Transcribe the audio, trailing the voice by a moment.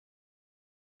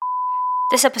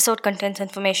This episode contains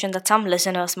information that some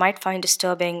listeners might find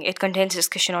disturbing. It contains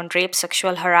discussion on rape,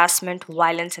 sexual harassment,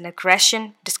 violence, and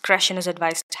aggression. Discretion is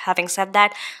advised. Having said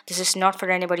that, this is not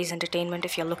for anybody's entertainment.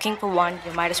 If you're looking for one,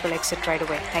 you might as well exit right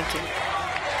away. Thank you.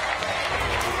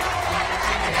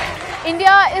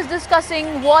 India is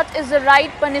discussing what is the right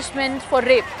punishment for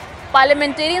rape.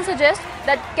 Parliamentarians suggest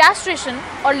that castration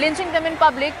or lynching them in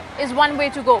public is one way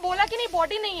to go. बोला कि नहीं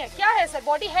body नहीं है, क्या है sir,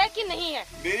 body है कि नहीं है?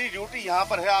 मेरी ड्यूटी यहाँ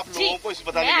पर है आप लोगों को इस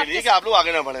बताने के लिए कि आप लोग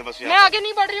आगे ना बढ़े बस। मैं आगे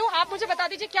नहीं बढ़ रही हूँ, आप मुझे बता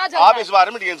दीजिए क्या चल रहा है? आप इस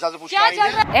बारे में डीएम साहब से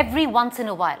पूछना। Every once in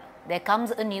a while, there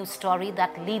comes a news story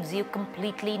that leaves you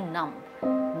completely numb.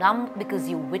 Numb because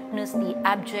you witness the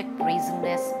abject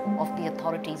brazenness of the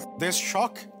authorities. There's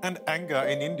shock and anger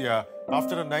in India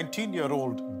after a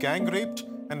 19-year-old gang raped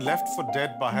and left for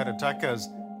dead by her attackers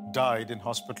died in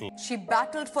hospital. She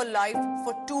battled for life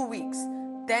for 2 weeks.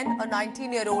 Then a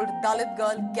 19-year-old Dalit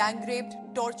girl gang raped,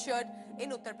 tortured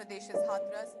in Uttar Pradesh's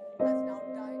Hathras has now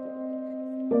died.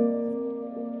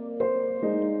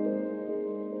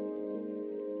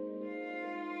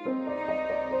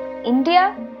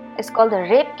 India is called the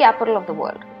rape capital of the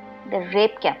world. The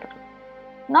rape capital.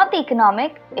 Not the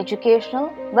economic,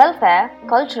 educational, welfare,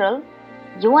 cultural.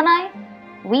 You and I,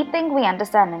 we think we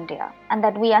understand India and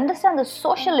that we understand the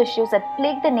social issues that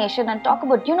plague the nation and talk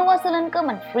about universal income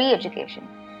and free education.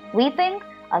 We think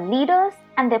our leaders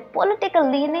and their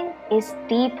political leaning is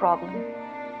the problem.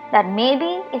 That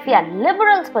maybe if we had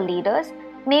liberals for leaders,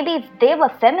 maybe if they were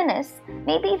feminists,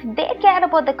 maybe if they cared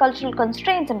about the cultural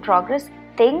constraints and progress,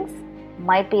 things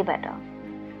might be better.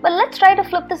 But let's try to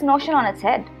flip this notion on its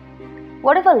head.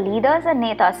 What if our leaders and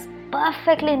netas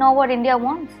perfectly know what India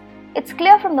wants? It's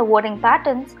clear from the voting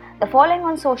patterns, the following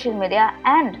on social media,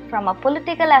 and from our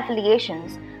political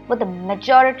affiliations what the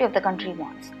majority of the country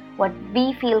wants, what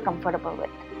we feel comfortable with.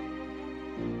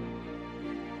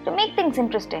 To make things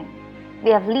interesting,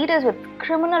 we have leaders with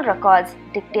criminal records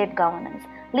dictate governance,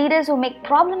 leaders who make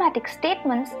problematic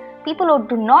statements, people who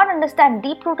do not understand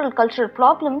deep-rooted cultural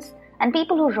problems, and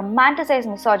people who romanticize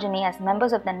misogyny as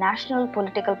members of the national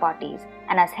political parties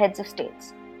and as heads of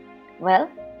states. Well,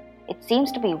 it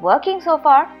seems to be working so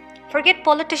far. Forget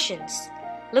politicians.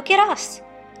 Look at us.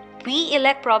 We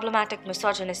elect problematic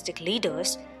misogynistic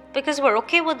leaders because we're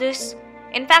okay with this.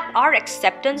 In fact, our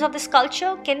acceptance of this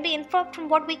culture can be inferred from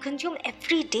what we consume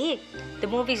every day. The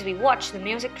movies we watch, the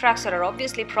music tracks that are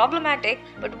obviously problematic,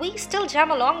 but we still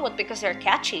jam along with because they're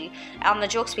catchy, and the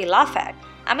jokes we laugh at.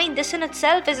 I mean, this in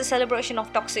itself is a celebration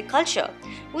of toxic culture.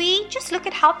 We just look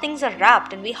at how things are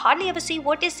wrapped and we hardly ever see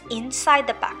what is inside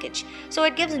the package. So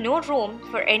it gives no room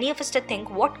for any of us to think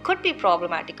what could be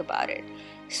problematic about it.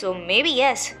 So maybe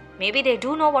yes, maybe they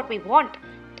do know what we want.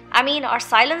 I mean, our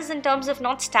silence in terms of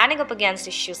not standing up against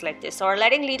issues like this, or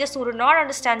letting leaders who do not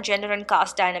understand gender and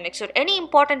caste dynamics or any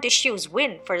important issues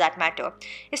win, for that matter,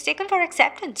 is taken for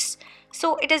acceptance.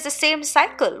 So it is the same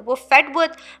cycle. We're fed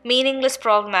with meaningless,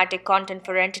 problematic content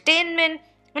for entertainment,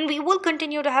 and we will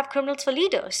continue to have criminals for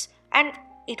leaders. And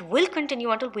it will continue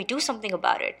until we do something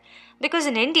about it. Because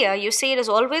in India, you say it is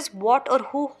always what or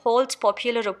who holds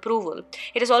popular approval.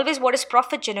 It is always what is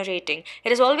profit generating.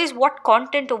 It is always what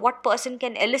content or what person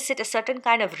can elicit a certain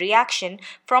kind of reaction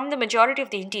from the majority of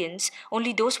the Indians.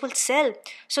 Only those will sell.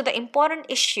 So the important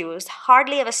issues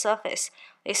hardly ever surface.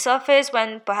 They surface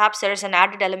when perhaps there is an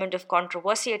added element of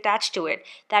controversy attached to it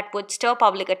that would stir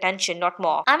public attention, not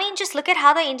more. I mean, just look at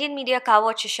how the Indian media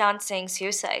covered Sushant Singh's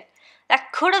suicide.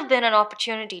 That could have been an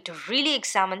opportunity to really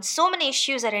examine so many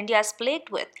issues that India is plagued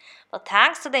with. But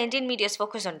thanks to the Indian media's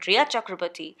focus on Riya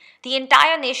Chakrabarti, the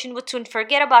entire nation would soon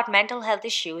forget about mental health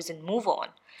issues and move on.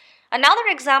 Another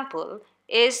example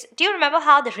is, do you remember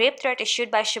how the rape threat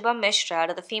issued by Shubham Mishra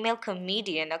to the female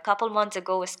comedian a couple months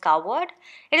ago was covered?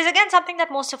 It is again something that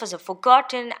most of us have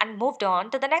forgotten and moved on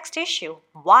to the next issue.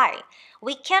 Why?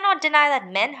 We cannot deny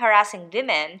that men harassing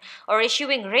women or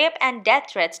issuing rape and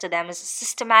death threats to them is a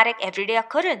systematic everyday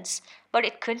occurrence, but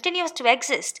it continues to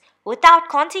exist without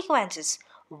consequences.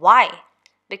 Why?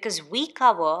 Because we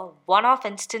cover one-off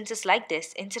instances like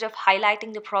this instead of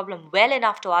highlighting the problem well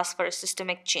enough to ask for a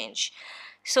systemic change.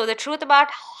 So the truth about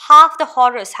half the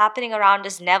horrors happening around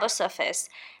us never surface,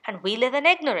 and we live in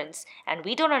ignorance, and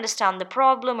we don't understand the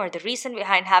problem or the reason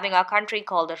behind having our country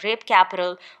called a rape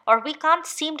capital, or we can't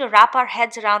seem to wrap our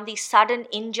heads around these sudden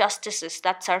injustices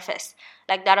that surface,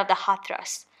 like that of the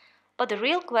Hathras. But the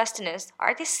real question is,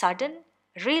 are they sudden?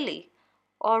 Really?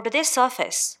 Or do they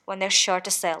surface when they're sure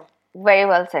to sell? Very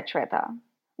well said, Shweta.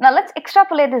 Now let's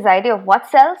extrapolate this idea of what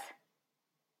sells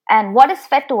and what is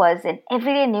fed to us in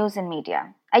everyday news and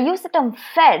media. I use the term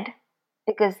fed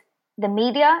because the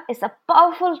media is a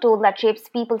powerful tool that shapes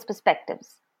people's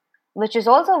perspectives. which is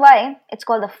also why it's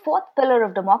called the fourth pillar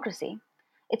of democracy.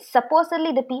 It's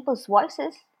supposedly the people's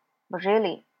voices, but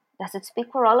really, does it speak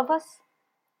for all of us?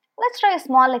 Let's try a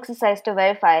small exercise to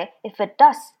verify if it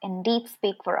does indeed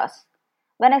speak for us.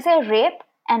 When I say rape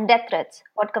and death threats,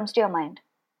 what comes to your mind?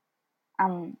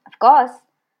 Of course,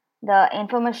 the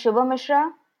infamous Shubha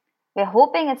Mishra. We're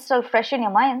hoping it's still fresh in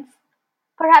your minds.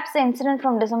 Perhaps the incident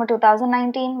from December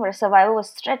 2019 where a survivor was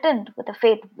threatened with a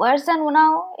fate worse than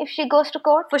now if she goes to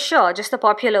court. For sure, just the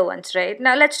popular ones, right?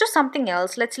 Now let's do something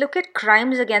else. Let's look at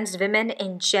crimes against women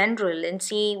in general and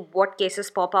see what cases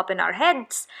pop up in our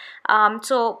heads.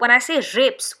 So when I say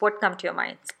rapes, what come to your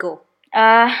minds? Go.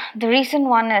 The recent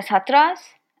one is Hathras,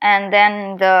 and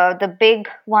then the big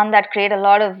one that created a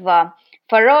lot of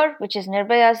furor, which is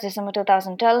Nirbhaya's December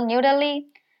 2012 New Delhi,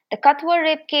 the Kathua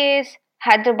rape case,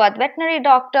 Hyderabad veterinary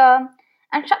doctor,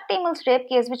 and Shakti Mill's rape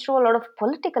case, which drew a lot of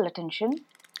political attention.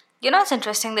 It's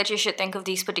interesting that you should think of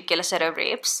these particular set of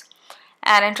rapes.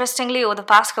 And interestingly, over the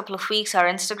past couple of weeks, our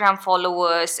Instagram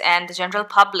followers and the general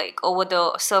public, over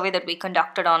the survey that we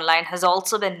conducted online, has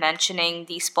also been mentioning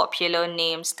these popular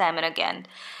names time and again.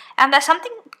 And there's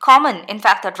something common, in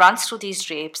fact, that runs through these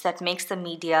rapes that makes the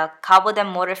media cover them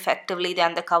more effectively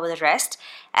than they cover the rest,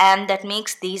 and that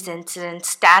makes these incidents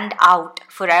stand out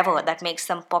forever, that makes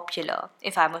them popular,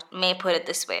 if I may put it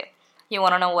this way. You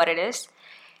want to know what it is?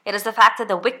 It is the fact that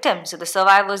the victims or the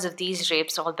survivors of these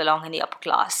rapes all belong in the upper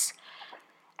class.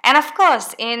 And of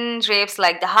course, in rapes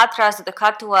like the Hathras or the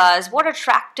Kathuas, what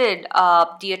attracted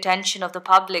the attention of the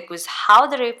public was how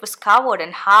the rape was covered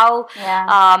and how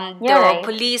the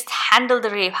police handled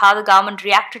the rape, how the government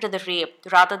reacted to the rape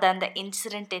rather than the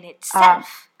incident in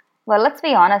itself. Well, let's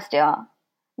be honest here.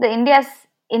 The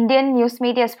Indian news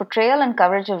media's portrayal and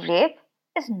coverage of rape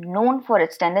is known for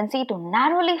its tendency to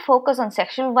narrowly focus on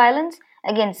sexual violence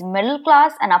against middle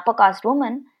class and upper caste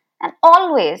women and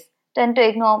always tend to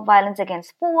ignore violence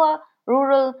against poor,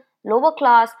 rural, lower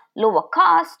class, lower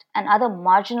caste, and other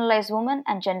marginalized women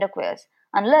and genderqueers,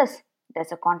 unless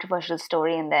there's a controversial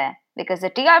story in there. Because the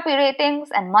TRP ratings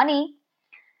and money,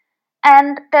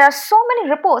 and there are so many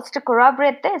reports to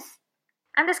corroborate this.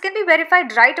 And this can be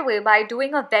verified right away by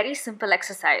doing a very simple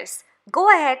exercise. Go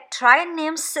ahead, try and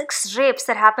name 6 rapes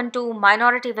that happen to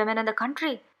minority women in the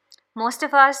country. Most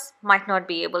of us might not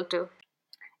be able to.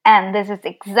 And this is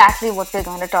exactly what we're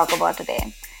going to talk about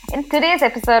today. In today's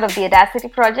episode of the Audacity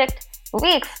Project,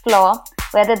 we explore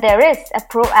whether there is a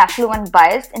pro-affluent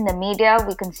bias in the media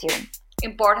we consume.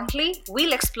 Importantly,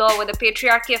 we'll explore whether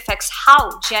patriarchy affects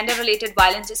how gender-related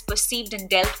violence is perceived and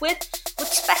dealt with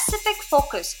specific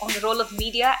focus on the role of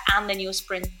media and the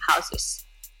newsprint houses.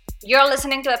 You're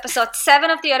listening to episode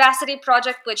 7 of the Audacity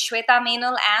Project with Shweta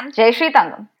Menal and Jayashree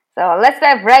Tangam. So let's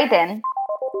dive right in.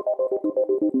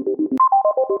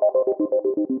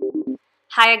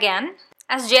 Hi again.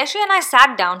 As Jayashree and I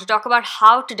sat down to talk about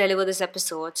how to deliver this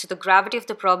episode so the gravity of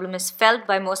the problem is felt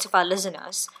by most of our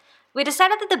listeners, we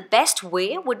decided that the best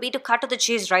way would be to cut to the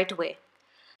chase right away.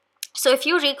 So if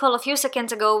you recall, a few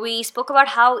seconds ago, we spoke about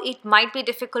how it might be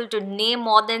difficult to name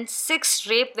more than 6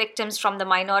 rape victims from the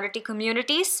minority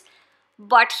communities.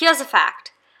 But here's a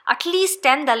fact. At least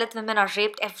 10 Dalit women are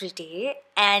raped every day,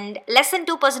 and less than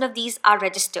 2% of these are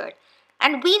registered.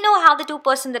 And we know how the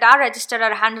 2% that are registered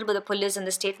are handled by the police and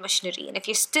the state machinery. And if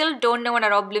you still don't know and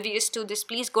are oblivious to this,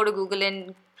 please go to Google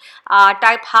and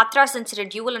type Hathras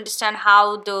incident. You will understand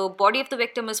how the body of the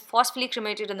victim was forcefully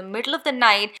cremated in the middle of the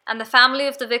night, and the family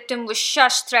of the victim was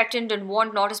shushed, threatened, and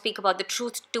warned not to speak about the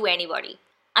truth to anybody.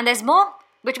 And there's more.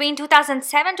 Between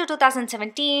 2007 to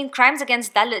 2017, crimes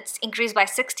against Dalits increased by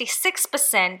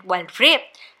 66%, while rape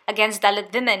against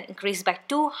Dalit women increased by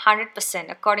 200%,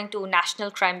 according to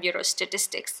National Crime Bureau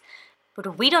statistics.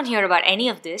 But we don't hear about any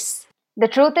of this. The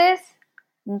truth is,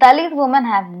 Dalit women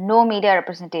have no media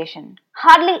representation,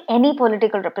 hardly any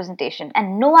political representation,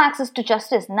 and no access to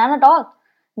justice, none at all.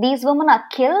 These women are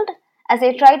killed as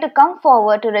they try to come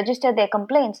forward to register their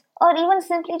complaints or even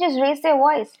simply just raise their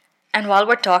voice. And while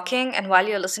we're talking and while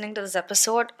you're listening to this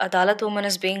episode, a Dalit woman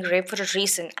is being raped for a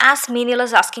reason, as menial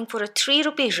as asking for a 3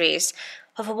 rupee raise,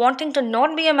 for wanting to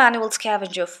not be a manual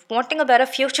scavenger, for wanting a better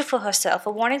future for herself,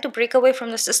 for wanting to break away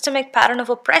from the systemic pattern of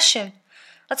oppression.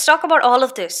 Let's talk about all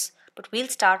of this, but we'll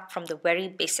start from the very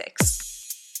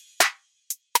basics.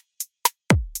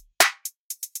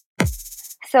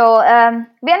 So,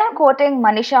 we are now quoting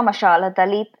Manisha Mashal, a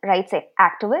Dalit rights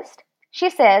activist. She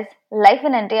says, "Life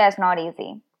in India is not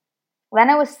easy. When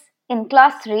I was in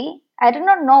class 3, I did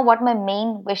not know what my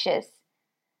main wish is.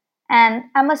 And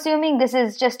I'm assuming this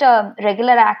is just a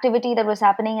regular activity that was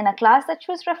happening in a class that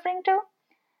she was referring to.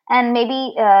 And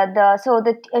maybe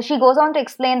she goes on to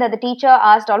explain that the teacher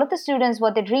asked all of the students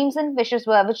what their dreams and wishes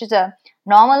were, which is a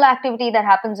normal activity that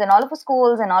happens in all of our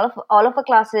schools and all of our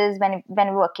classes when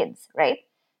we were kids, right?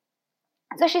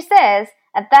 So she says,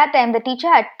 at that time, the teacher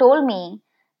had told me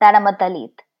that I'm a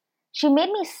Dalit. She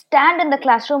made me stand in the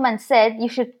classroom and said, "You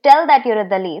should tell that you're a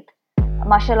Dalit,"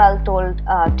 Mashalal told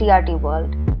TRT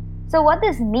World. So what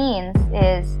this means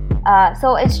is,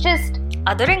 so it's just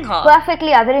Othering her.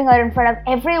 perfectly othering her in front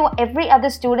of every other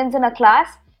students in her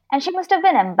class, and she must have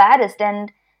been embarrassed.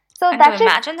 And so And that to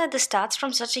imagine that this starts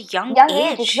from such a young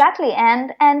age, age. exactly.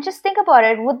 And just think about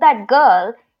it, would that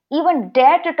girl even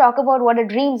dare to talk about what her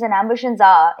dreams and ambitions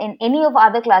are in any of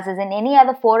other classes, in any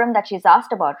other forum that she's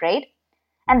asked about, right?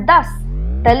 And thus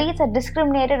Dalits are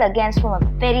discriminated against from a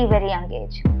very, very young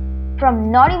age,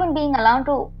 from not even being allowed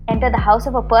to enter the house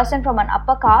of a person from an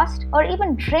upper caste or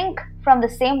even drink from the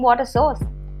same water source.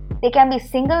 They can be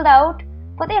singled out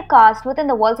for their caste within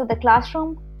the walls of the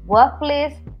classroom,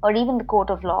 workplace, or even the court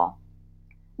of law.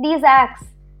 These acts,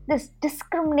 this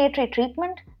discriminatory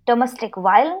treatment, domestic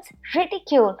violence,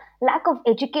 ridicule, lack of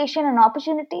education and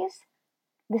opportunities,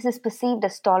 this is perceived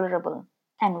as tolerable.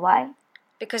 And why?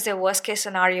 Because their worst case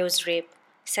scenario is rape,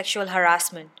 sexual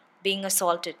harassment, being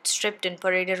assaulted, stripped and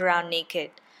paraded around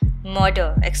naked,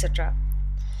 murder, etc.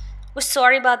 We're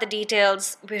sorry about the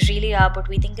details, we really are, but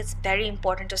we think it's very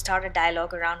important to start a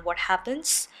dialogue around what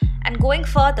happens. And going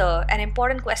further, an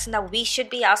important question that we should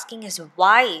be asking is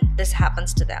why this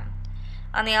happens to them.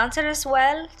 And the answer is,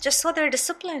 well, just so they're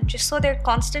disciplined, just so they're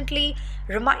constantly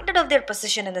reminded of their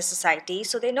position in the society,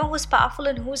 so they know who's powerful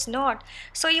and who's not.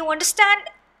 So you understand,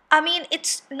 I mean,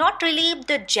 it's not really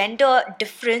the gender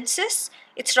differences,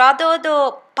 it's rather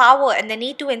the power and the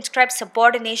need to inscribe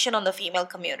subordination on the female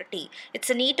community. It's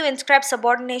a need to inscribe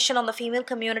subordination on the female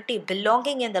community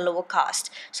belonging in the lower caste.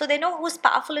 So they know who's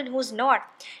powerful and who's not.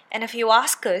 And if you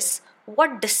ask us,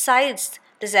 what decides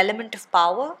this element of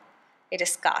power? It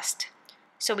is caste.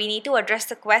 So we need to address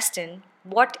the question,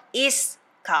 what is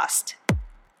caste?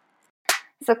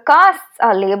 So, castes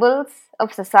are labels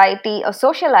of society or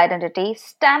social identity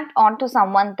stamped onto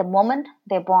someone the moment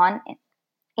they're born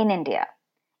in India.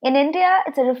 In India,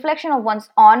 it's a reflection of one's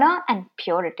honor and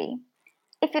purity.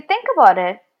 If you think about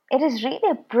it, it is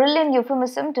really a brilliant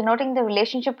euphemism denoting the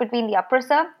relationship between the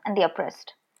oppressor and the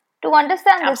oppressed. To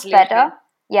understand this Absolutely. better,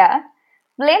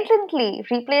 blatantly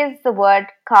replace the word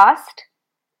caste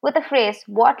with the phrase,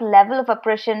 "What level of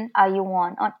oppression are you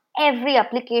on every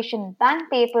application,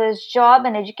 bank papers, job,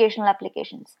 and educational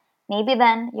applications. Maybe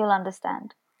then you'll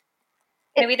understand.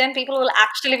 Maybe then people will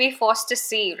actually be forced to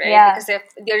see, right? Yeah. Because if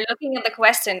they're looking at the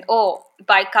question, oh,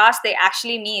 by caste, they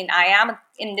actually mean I am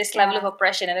in this level of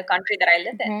oppression in the country that I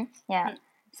live in. Yeah.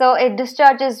 So it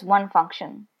discharges one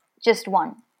function, just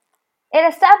one. It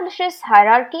establishes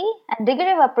hierarchy and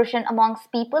degree of oppression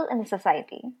amongst people in the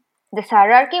society. This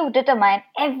hierarchy would determine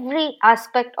every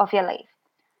aspect of your life: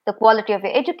 the quality of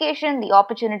your education, the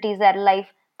opportunities that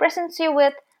life presents you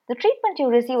with, the treatment you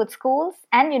receive at schools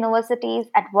and universities,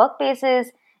 at workplaces,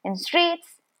 in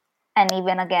streets, and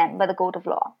even again by the court of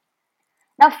law.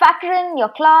 Now, factor in your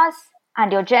class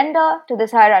and your gender to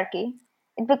this hierarchy,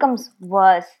 it becomes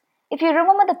worse. If you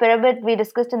remember the pyramid we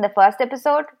discussed in the first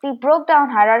episode, we broke down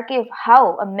hierarchy of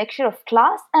how a mixture of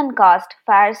class and caste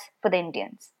fares for the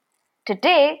Indians.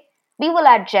 Today, we will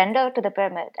add gender to the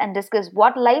pyramid and discuss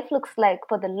what life looks like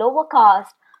for the lower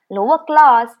caste, lower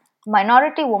class,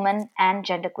 minority women, and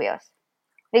genderqueers.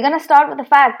 We're going to start with the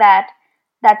fact that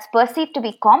that's perceived to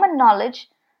be common knowledge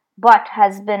but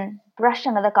has been brushed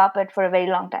under the carpet for a very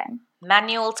long time.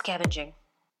 Manual scavenging.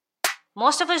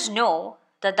 Most of us know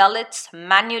that Dalits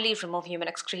manually remove human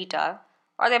excreta,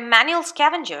 or they're manual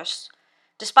scavengers,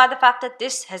 despite the fact that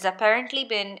this has apparently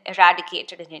been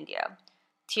eradicated in India,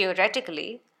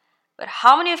 theoretically. But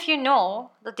how many of you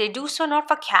know that they do so not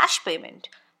for cash payment,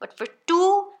 but for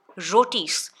two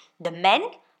rotis? The men,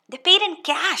 they're paid in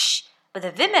cash, but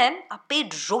the women are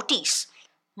paid rotis.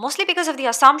 Mostly because of the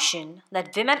assumption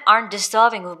that women aren't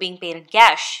deserving of being paid in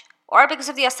cash, or because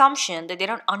of the assumption that they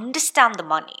don't understand the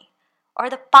money, or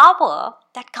the power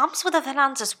that comes with the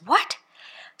finances. What?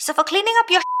 So for cleaning up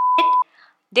your shit,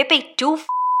 they pay two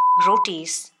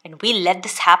rotis, and we let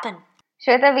this happen.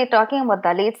 Shweta, we're talking about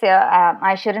Dalits here.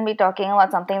 I shouldn't be talking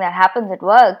about something that happens at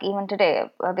work even today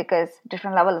because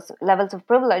different levels of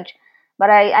privilege. But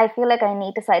I feel like I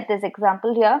need to cite this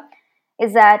example here.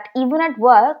 Is that even at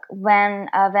work, when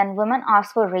women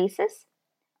ask for raises,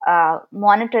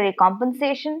 monetary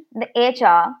compensation, the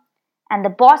HR and the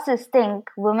bosses think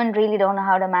women really don't know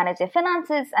how to manage their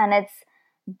finances, and it's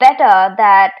better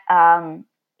that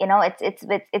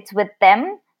it's with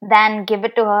them than give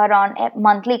it to her on a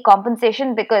monthly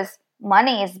compensation because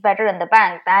money is better in the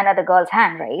bank than at the girl's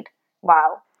hand, right?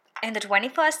 Wow. In the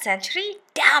 21st century?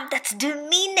 Damn, that's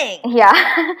demeaning.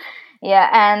 Yeah. Yeah.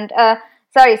 And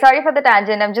sorry for the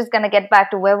tangent. I'm just going to get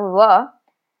back to where we were.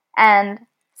 And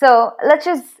so let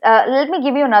me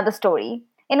give you another story.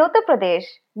 In Uttar Pradesh,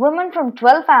 women from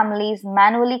 12 families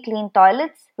manually clean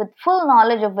toilets with full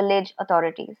knowledge of village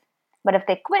authorities. But if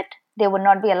they quit, they would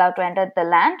not be allowed to enter the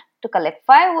land to collect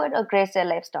firewood or graze their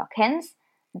livestock. Hence,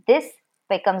 this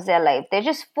becomes their life. They're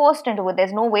just forced into it.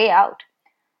 There's no way out.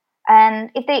 And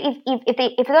if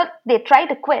they try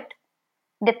to quit,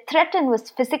 they're threatened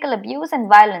with physical abuse and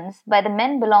violence by the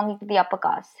men belonging to the upper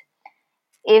caste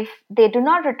if they do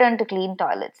not return to clean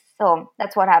toilets. So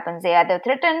that's what happens. They are either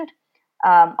threatened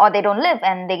or they don't live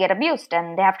and they get abused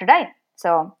and they have to die.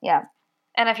 So, yeah.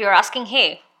 And if you're asking,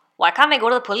 hey, why can't I go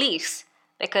to the police?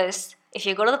 Because if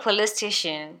you go to the police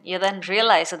station, you then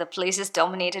realize that the place is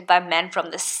dominated by men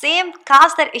from the same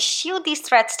caste that issued these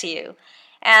threats to you.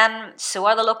 And so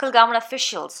are the local government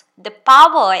officials. The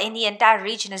power in the entire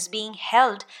region is being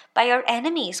held by your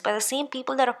enemies, by the same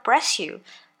people that oppress you.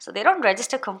 So they don't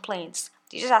register complaints.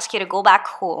 They just ask you to go back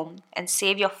home and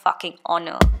save your fucking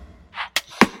honor.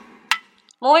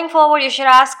 Moving forward, you should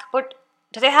ask, but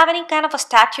do they have any kind of a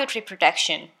statutory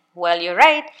protection? Well, you're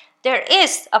right. There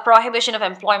is a Prohibition of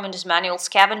Employment as Manual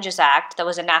Scavengers Act that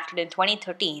was enacted in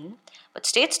 2013, but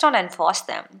states don't enforce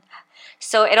them.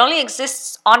 So it only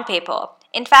exists on paper.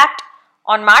 In fact,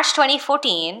 on March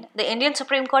 2014, the Indian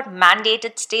Supreme Court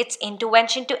mandated states'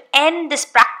 intervention to end this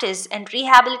practice and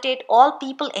rehabilitate all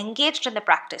people engaged in the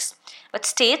practice. But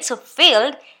states have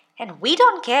failed, and we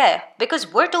don't care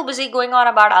because we're too busy going on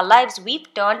about our lives.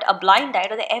 We've turned a blind eye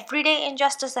to the everyday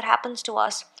injustice that happens to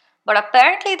us. But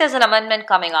apparently, there's an amendment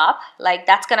coming up, like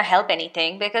that's gonna help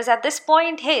anything because at this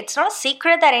point, hey, it's not a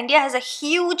secret that India has a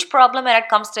huge problem when it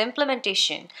comes to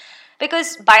implementation.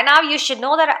 Because by now you should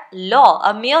know that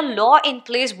a mere law in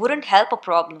place wouldn't help a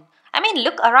problem. I mean,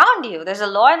 look around you. There's a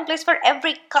law in place for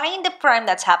every kind of crime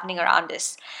that's happening around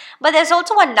us. But there's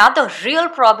also another real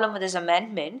problem with this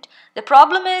amendment. The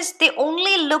problem is they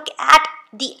only look at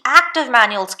the act of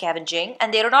manual scavenging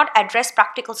and they do not address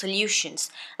practical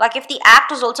solutions. Like if the act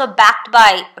was also backed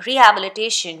by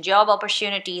rehabilitation, job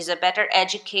opportunities, a better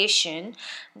education,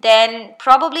 then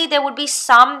probably there would be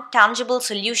some tangible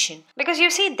solution. Because you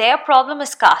see, their problem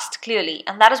is caste, clearly,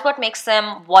 and that is what makes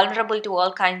them vulnerable to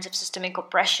all kinds of systemic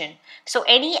oppression. So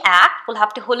any act will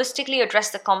have to holistically address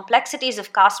the complexities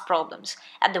of caste problems.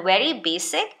 At the very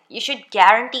basic, you should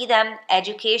guarantee them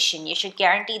education, you should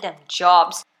guarantee them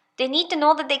jobs. They need to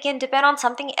know that they can depend on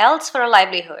something else for a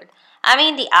livelihood. I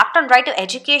mean, the Act on Right to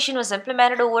Education was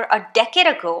implemented over a decade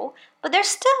ago, but there's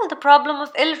still the problem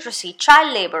of illiteracy,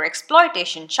 child labor,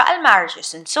 exploitation, child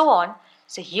marriages, and so on.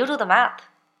 So you do the math.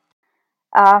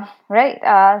 Right.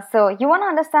 So you want to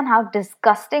understand how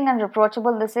disgusting and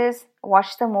reproachable this is?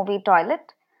 Watch the movie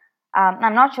Toilet.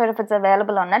 I'm not sure if it's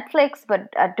available on Netflix,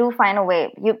 but do find a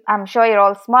way. I'm sure you're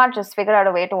all smart. Just figure out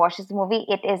a way to watch this movie.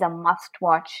 It is a must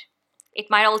watch. It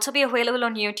might also be available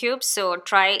on YouTube, so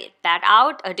try that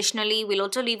out. Additionally, we'll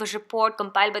also leave a report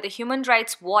compiled by the Human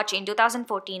Rights Watch in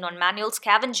 2014 on manual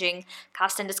scavenging,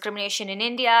 caste and discrimination in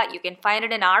India. You can find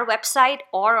it in our website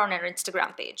or on our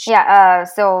Instagram page. Yeah,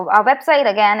 so our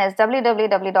website again is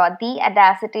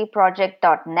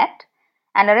www.theaudacityproject.net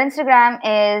and our Instagram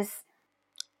is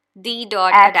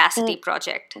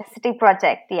the.audacityproject. Audacity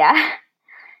Project, yeah.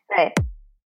 Right.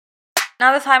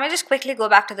 Now, if I may just quickly go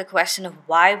back to the question of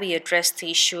why we addressed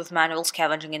the issue of manual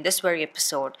scavenging in this very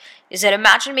episode, is that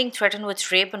imagine being threatened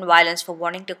with rape and violence for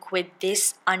wanting to quit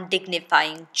this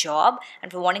undignifying job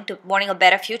and for wanting a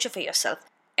better future for yourself.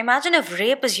 Imagine if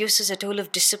rape is used as a tool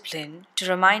of discipline to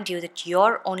remind you that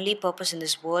your only purpose in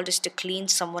this world is to clean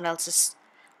someone else's.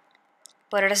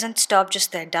 But it doesn't stop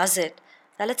just there, does it?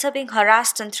 Dalits are being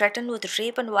harassed and threatened with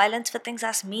rape and violence for things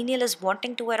as menial as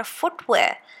wanting to wear a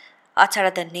footwear outside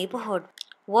of their neighborhood.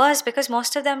 Worse, because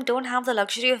most of them don't have the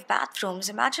luxury of bathrooms.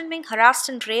 Imagine being harassed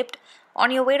and raped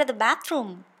on your way to the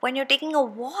bathroom when you're taking a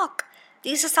walk.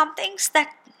 These are some things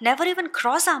that never even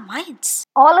cross our minds.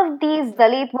 All of these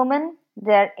Dalit women,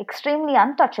 they're extremely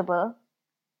untouchable.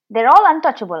 They're all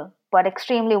untouchable, but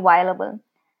extremely violable.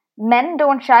 Men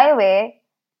don't shy away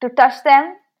to touch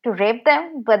them, to rape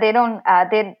them, but they're not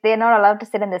allowed to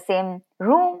sit in the same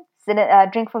room,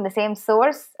 drink from the same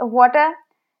source of water.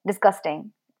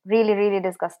 Disgusting. Really, really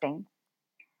disgusting.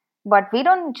 But we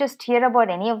don't just hear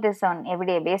about any of this on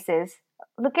everyday basis.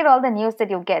 Look at all the news that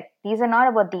you get. These are not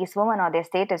about these women or their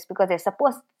status because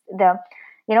caste-based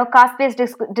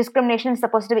discrimination is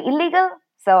supposed to be illegal.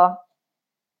 So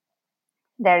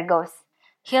there it goes.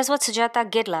 Here's what Sujata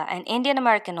Gidla, an Indian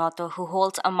American author who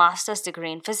holds a master's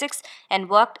degree in physics and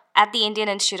worked at the Indian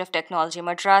Institute of Technology,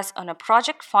 Madras, on a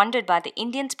project funded by the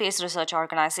Indian Space Research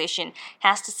Organization,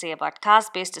 has to say about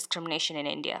caste based discrimination in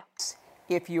India.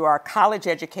 If you are college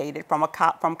educated,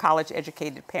 from college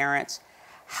educated parents,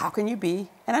 how can you be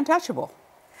an untouchable?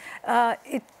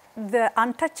 The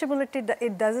untouchability,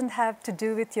 it doesn't have to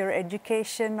do with your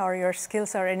education or your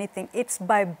skills or anything. It's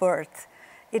by birth.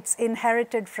 It's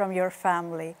inherited from your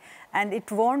family, and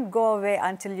it won't go away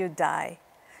until you die.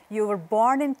 You were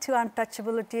born into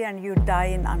untouchability and you die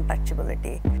in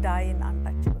untouchability.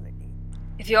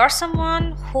 If you're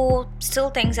someone who still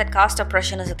thinks that caste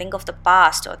oppression is a thing of the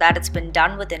past or that it's been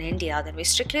done with in India, then we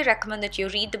strictly recommend that you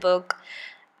read the book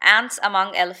Ants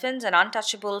Among Elephants, An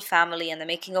Untouchable Family and the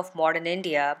Making of Modern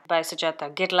India by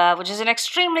Sujata Gidla, which is an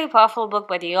extremely powerful book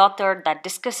by the author that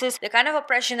discusses the kind of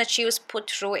oppression that she was put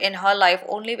through in her life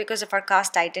only because of her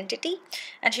caste identity.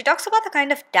 And she talks about the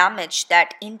kind of damage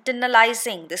that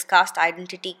internalizing this caste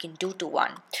identity can do to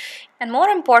one. And more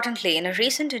importantly, in a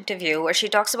recent interview where she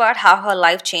talks about how her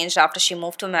life changed after she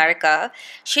moved to America,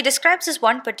 she describes this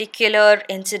one particular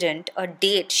incident, a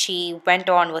date she went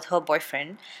on with her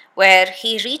boyfriend, where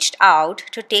he reached out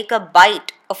to take a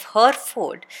bite of her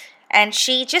food and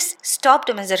she just stopped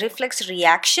him as a reflex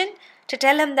reaction to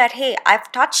tell him that, hey,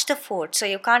 I've touched the food, so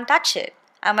you can't touch it.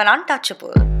 I'm an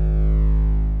untouchable.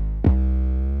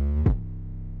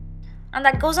 And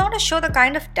that goes on to show the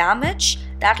kind of damage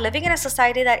that living in a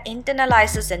society that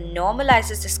internalizes and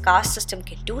normalizes this caste system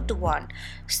can do to one.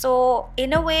 So,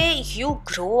 in a way, you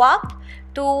grow up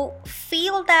to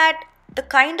feel that the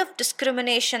kind of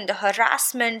discrimination, the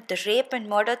harassment, the rape and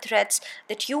murder threats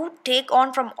that you take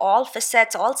on from all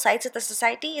facets, all sides of the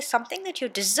society is something that you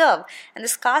deserve. And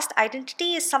this caste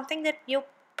identity is something that you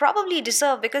probably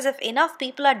deserve, because if enough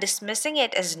people are dismissing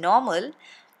it as normal,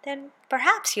 then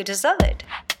perhaps you deserve it.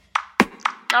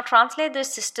 Now translate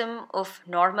this system of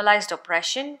normalized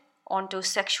oppression onto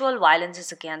sexual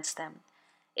violences against them.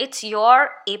 It's your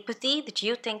apathy that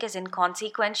you think is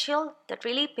inconsequential that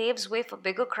really paves way for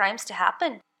bigger crimes to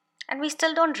happen. And we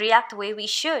still don't react the way we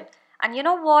should. And you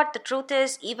know what? The truth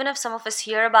is, even if some of us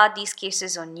hear about these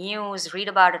cases on news, read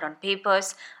about it on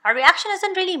papers, our reaction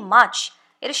isn't really much.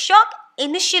 It is shock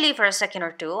initially for a second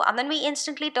or two, and then we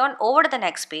instantly turn over to the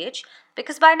next page,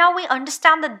 because by now we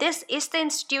understand that this is the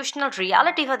institutional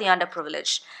reality for the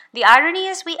underprivileged. The irony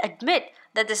is we admit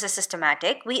that this is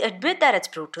systematic, we admit that it's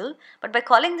brutal, but by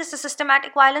calling this a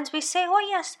systematic violence, we say, oh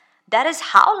yes, that is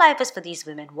how life is for these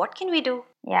women. What can we do?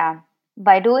 Yeah,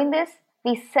 by doing this,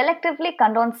 we selectively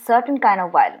condone certain kind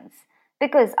of violence.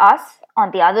 Because us,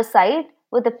 on the other side,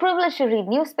 with the privilege to read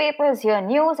newspapers, hear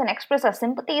news, and express our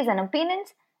sympathies and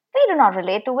opinions, we do not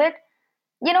relate to it.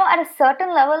 You know, at a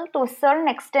certain level, to a certain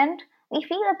extent, we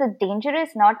feel that the danger is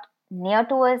not near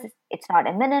to us, it's not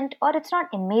imminent, or it's not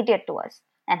immediate to us.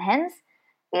 And hence,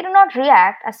 we do not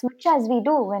react as much as we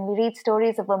do when we read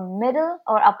stories of a middle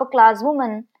or upper class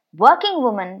woman, working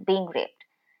woman, being raped.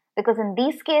 Because in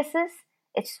these cases,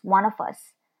 it's one of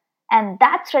us. And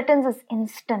that threatens us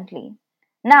instantly.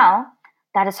 Now,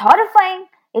 that is horrifying.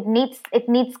 It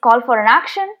needs call for an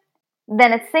action.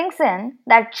 Then it sinks in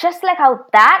that just like how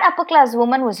that upper class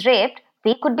woman was raped,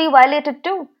 we could be violated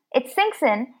too. It sinks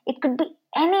in, it could be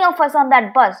any of us on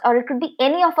that bus, or it could be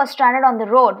any of us stranded on the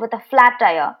road with a flat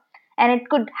tire. And it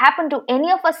could happen to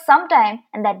any of us sometime,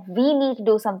 and that we need to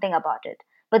do something about it.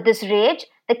 But this rage,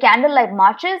 the candlelight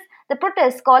marches, the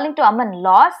protests calling to amend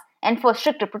laws and for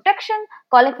stricter protection,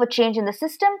 calling for change in the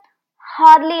system,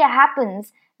 hardly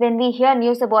happens when we hear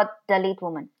news about Dalit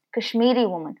woman, Kashmiri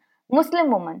woman, Muslim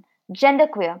woman,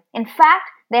 genderqueer. In fact,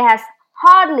 there has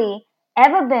hardly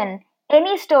ever been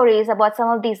any stories about some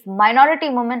of these minority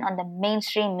women on the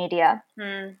mainstream media.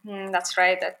 That's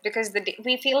right. Because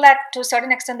we feel that to a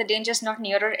certain extent the danger is not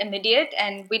near or immediate,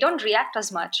 and we don't react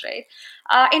as much, right?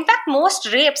 In fact,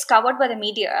 most rapes covered by the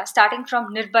media, starting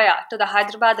from Nirbhaya to the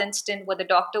Hyderabad incident where the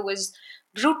doctor was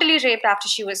brutally burnt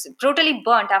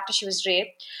after she was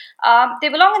raped, they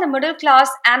belong in the middle class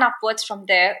and upwards from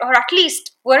there, or at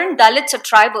least weren't Dalits or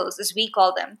tribals, as we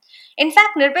call them. In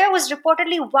fact, Nirbhaya was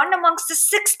reportedly one amongst the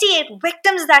 68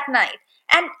 victims that night.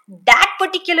 And that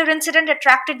particular incident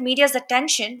attracted media's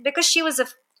attention because she was a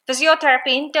physiotherapy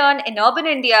intern in urban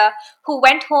India who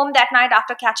went home that night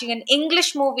after catching an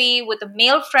English movie with a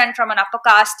male friend from an upper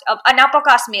caste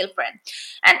male friend.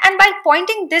 And by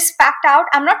pointing this fact out,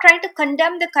 I'm not trying to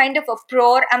condemn the kind of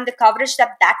uproar and the coverage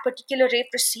that particular rape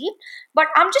received, but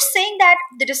I'm just saying that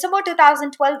the December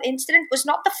 2012 incident was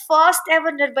not the first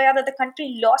ever Nirbhaya that the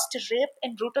country lost to rape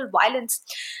and brutal violence.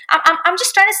 I'm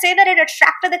just trying to say that it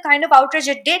attracted the kind of outrage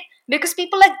it did because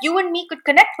people like you and me could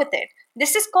connect with it.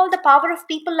 This is called the power of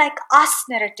people like us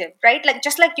narrative, right? Like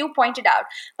just like you pointed out.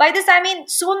 By this I mean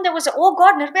soon there was oh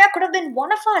god, Nirbhaya could have been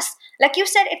one of us. Like you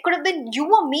said, it could have been you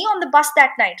or me on the bus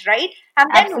that night, right? And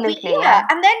then Absolutely, yeah.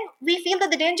 and then we feel that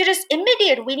the danger is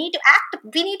immediate. We need to act.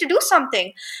 We need to do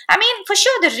something. I mean, for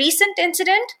sure, the recent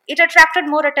incident, it attracted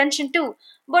more attention too.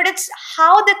 But it's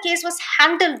how the case was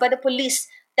handled by the police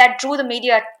that drew the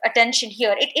media attention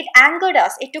here. It angered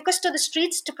us. It took us to the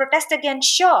streets to protest against,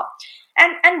 sure.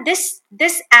 And this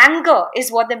anger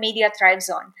is what the media thrives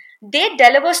on. They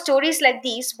deliver stories like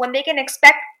these when they can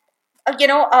expect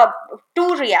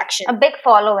two reactions, A big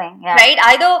following, yeah. right?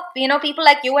 Either people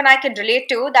like you and I can relate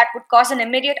to that would cause an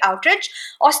immediate outrage,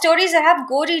 or stories that have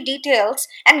gory details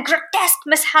and grotesque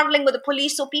mishandling with the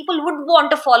police, so people would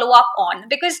want to follow up on,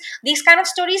 because these kind of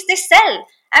stories, they sell.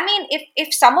 I mean,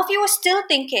 if some of you are still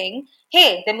thinking,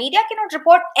 hey, the media cannot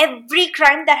report every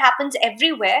crime that happens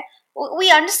everywhere,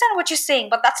 we understand what you're saying,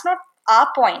 but that's not our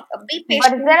point. Be But is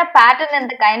patient. there a pattern in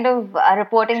the kind of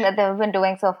reporting that they've been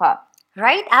doing so far?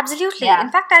 Right, absolutely. Yeah.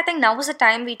 In fact, I think now is the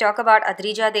time we talk about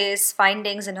Adrija Dey's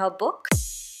findings in her book.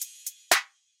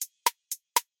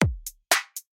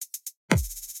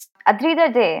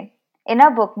 Adrija Dey, in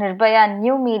her book Nirbhaya,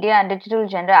 New Media and Digital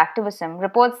Gender Activism,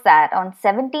 reports that on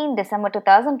 17 December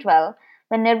 2012,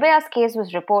 when Nirbhaya's case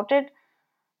was reported,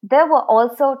 there were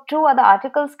also 2 other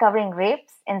articles covering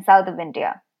rapes in south of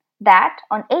India. That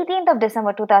on 18th of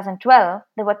December 2012,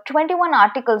 there were 21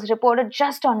 articles reported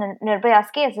just on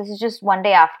Nirbhaya's case. This is just one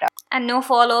day after. And no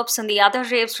follow-ups on the other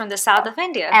rapes from the south of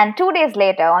India. And 2 days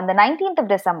later, on the 19th of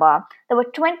December, there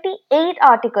were 28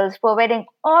 articles providing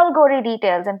all gory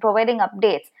details and providing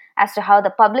updates as to how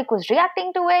the public was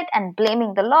reacting to it and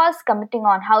blaming the laws, commenting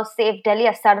on how safe Delhi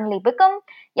has suddenly become,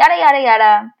 yada yada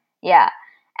yada. Yeah.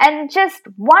 And just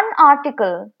one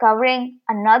article covering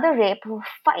another rape of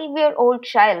a 5-year-old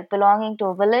child belonging to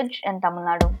a village in Tamil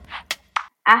Nadu.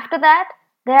 After that,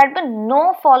 there had been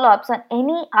no follow-ups on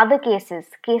any other cases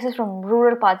from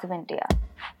rural parts of India.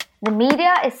 The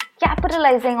media is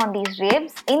capitalizing on these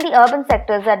rapes in the urban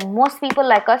sectors that most people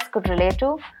like us could relate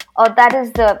to, or that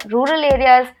is the rural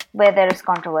areas where there is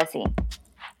controversy.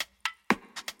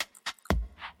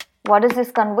 What does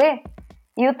this convey?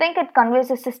 You think it conveys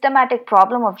a systematic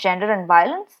problem of gender and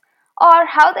violence? Or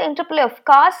how the interplay of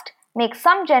caste makes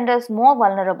some genders more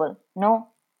vulnerable?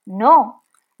 No.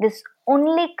 This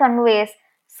only conveys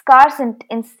scarce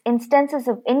instances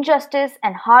of injustice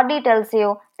and hardly tells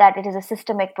you that it is a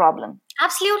systemic problem.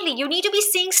 Absolutely. You need to be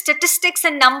seeing statistics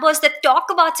and numbers that talk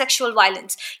about sexual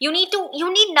violence. You need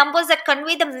numbers that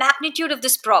convey the magnitude of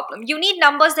this problem. You need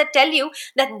numbers that tell you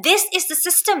that this is the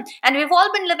system and we've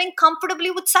all been living comfortably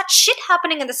with such shit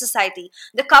happening in the society.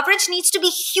 The coverage needs to be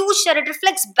huge that it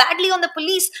reflects badly on the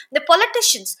police, the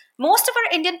politicians. Most of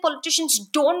our Indian politicians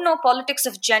don't know politics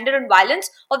of gender and violence,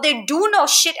 or they do know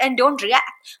shit and don't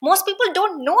react. Most people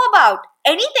don't know about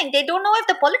anything. They don't know if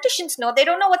the politicians know. They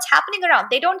don't know what's happening around.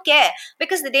 They don't care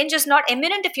because the danger is not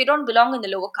imminent if you don't belong in the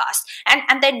lower caste.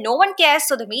 And then no one cares,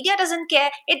 so the media doesn't care.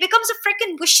 It becomes a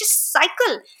freaking vicious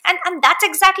cycle. And that's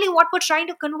exactly what we're trying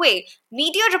to convey.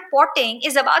 Media reporting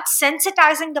is about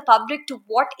sensitizing the public to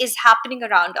what is happening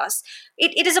around us.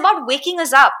 It is about waking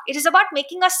us up. It is about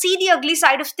making us see the ugly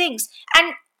side of things.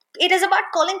 And it is about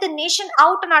calling the nation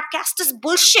out on our casteist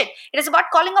bullshit. It is about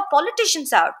calling our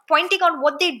politicians out, pointing out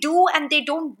what they do and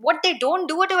what they don't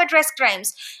do to address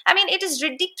crimes. I mean, it is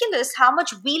ridiculous how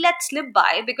much we let slip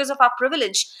by because of our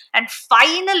privilege. And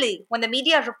finally, when the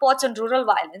media reports on rural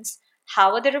violence,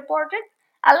 how are they reported?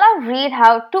 I'll now read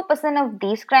how 2% of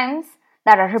these crimes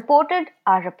that are reported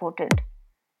are reported.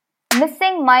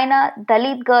 Missing minor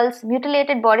Dalit girl's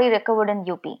mutilated body recovered in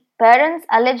UP. Parents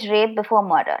allege rape before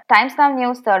murder. Times Now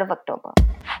News, 3rd of October.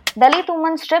 Dalit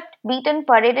woman stripped, beaten,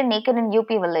 paraded naked in UP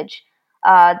village.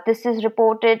 This is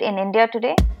reported in India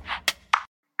Today.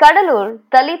 Kadalur,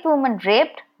 Dalit woman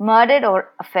raped, murdered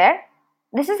or affair?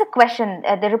 This is a question.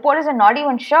 The reporters are not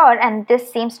even sure, and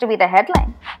this seems to be the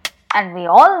headline. And we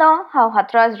all know how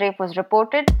Hathras rape was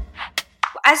reported.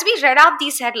 As we read out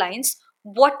these headlines,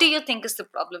 what do you think is the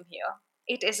problem here?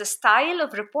 It is a style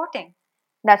of reporting.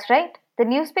 That's right. The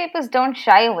newspapers don't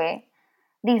shy away.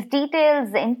 These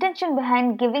details, the intention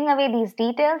behind giving away these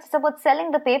details is about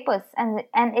selling the papers, and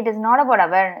it is not about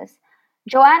awareness.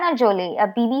 Joanna Jolie, a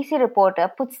BBC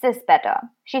reporter, puts this better.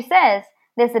 She says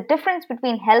there's a difference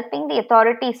between helping the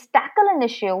authorities tackle an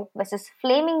issue versus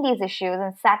flaming these issues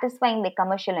and satisfying their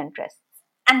commercial interests.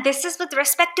 And this is with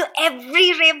respect to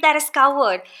every rape that is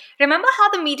covered. Remember how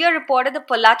the media reported the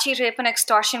Pollachi rape and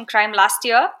extortion crime last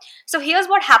year? So here's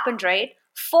what happened, right?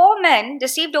 4 men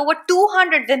deceived over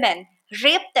 200 women,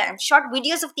 raped them, shot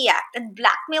videos of the act, and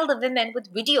blackmailed the women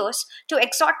with videos to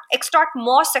extort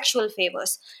more sexual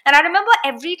favors. And I remember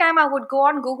every time I would go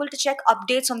on Google to check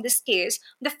updates on this case,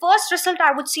 the first result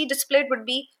I would see displayed would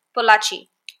be Polachi.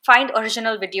 Find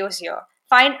original videos here.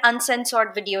 Find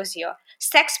uncensored videos here.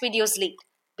 Sex videos leaked.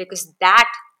 Because that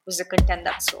was the content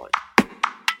that sold.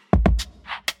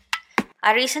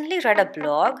 I recently read a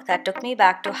blog that took me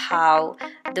back to how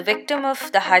the victim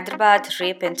of the Hyderabad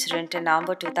rape incident in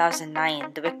November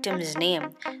 2009, the victim's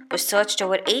name, was searched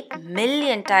over 8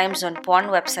 million times on porn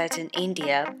websites in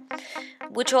India,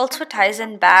 which also ties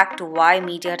in back to why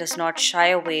media does not shy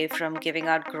away from giving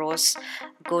out gross,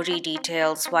 gory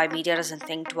details, why media doesn't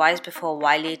think twice before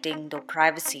violating the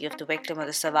privacy of the victim or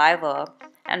the survivor,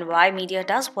 and why media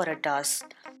does what it does.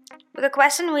 But the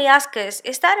question we ask is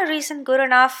that a reason good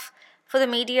enough for the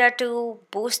media to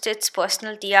boost its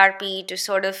personal TRP, to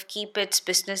sort of keep its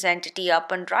business entity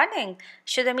up and running?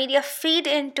 Should the media feed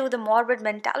into the morbid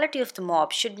mentality of the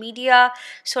mob? Should media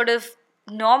sort of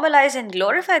normalize and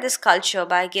glorify this culture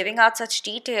by giving out such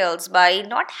details, by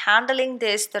not handling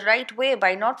this the right way,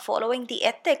 by not following the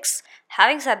ethics?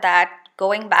 Having said that,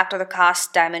 going back to the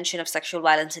caste dimension of sexual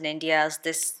violence in India, as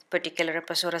this particular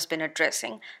episode has been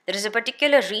addressing, there is a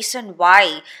particular reason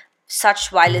why such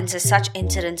violences, such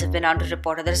incidents have been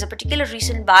underreported. There is a particular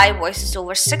reason why voices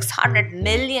over 600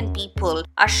 million people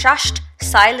are shushed,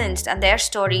 silenced, and their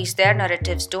stories, their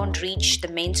narratives don't reach the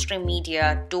mainstream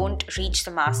media, don't reach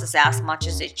the masses as much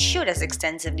as it should, as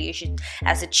extensively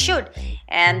as it should.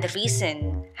 And the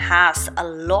reason has a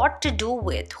lot to do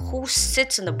with who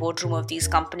sits in the boardroom of these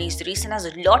companies. The reason has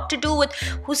a lot to do with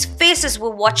whose faces we're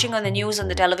watching on the news and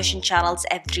the television channels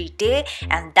every day.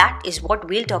 And that is what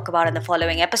we'll talk about in the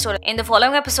following episode. In the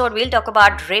following episode, we'll talk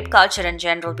about rape culture in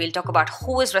general. We'll talk about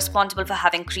who is responsible for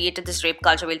having created this rape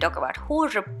culture. We'll talk about who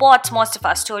reports most of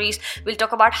our stories. We'll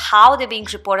talk about how they're being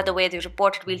reported the way they're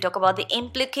reported. We'll talk about the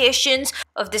implications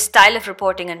of this style of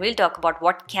reporting, and we'll talk about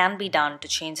what can be done to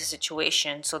change the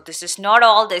situation. So this is not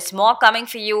all. There's more coming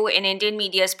for you in Indian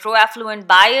media's pro-affluent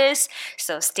bias.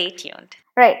 So stay tuned.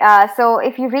 Right. So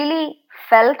if you really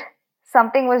felt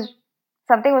something was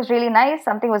really nice,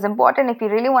 something was important, if you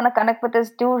really want to connect with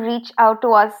us, do reach out to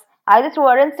us either through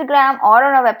our Instagram or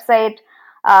on our website.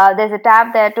 There's a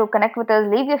tab there to connect with us,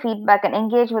 leave your feedback and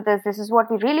engage with us. This is what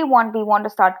we really want. We want to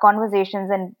start conversations,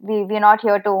 and we're not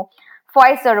here to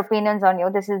voice our opinions on you.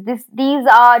 These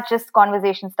are just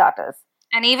conversation starters.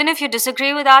 And even if you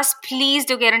disagree with us, please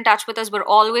do get in touch with us. We're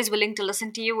always willing to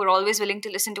listen to you. We're always willing to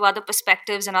listen to other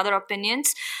perspectives and other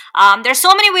opinions. There's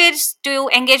so many ways to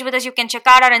engage with us. You can check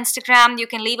out our Instagram. You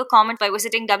can leave a comment by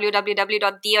visiting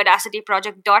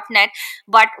www.theaudacityproject.net.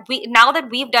 But now that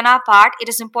we've done our part, it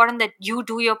is important that you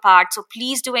do your part. So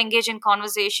please do engage in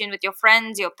conversation with your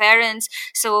friends, your parents.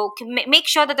 So make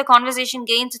sure that the conversation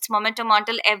gains its momentum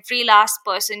until every last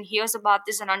person hears about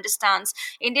this and understands.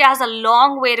 India has a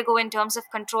long way to go in terms of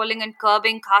controlling and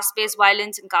curbing caste-based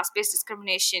violence and caste-based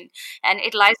discrimination, and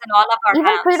it lies in all of our Even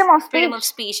hands. freedom of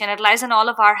speech, and it lies in all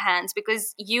of our hands,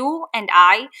 because you and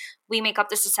we make up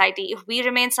the society. If we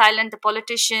remain silent, the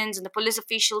politicians and the police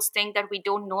officials think that we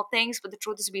don't know things, but the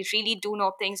truth is we really do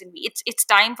know things, and it's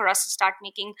time for us to start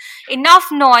making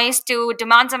enough noise to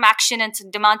demand some action and to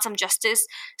demand some justice.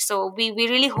 So we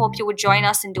really hope you would join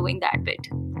us in doing that bit.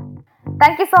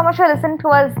 Thank you so much for listening to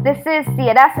us. This is the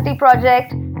Audacity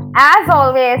Project. As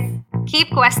always,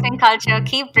 keep questioning culture,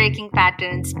 keep breaking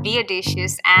patterns, be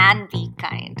audacious, and be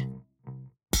kind.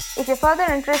 If you're further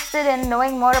interested in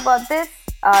knowing more about this,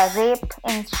 rape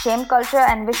in shame culture,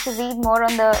 and wish to read more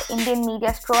on the Indian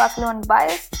media's pro-affluent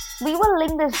bias, we will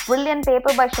link this brilliant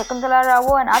paper by Shakuntala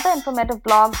Rao and other informative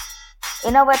blogs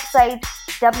in our website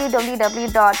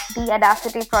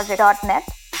www.theaudacityproject.net.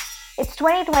 It's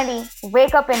 2020.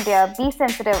 Wake up, India. Be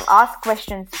sensitive. Ask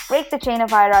questions. Break the chain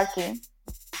of hierarchy.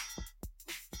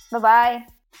 Bye-bye.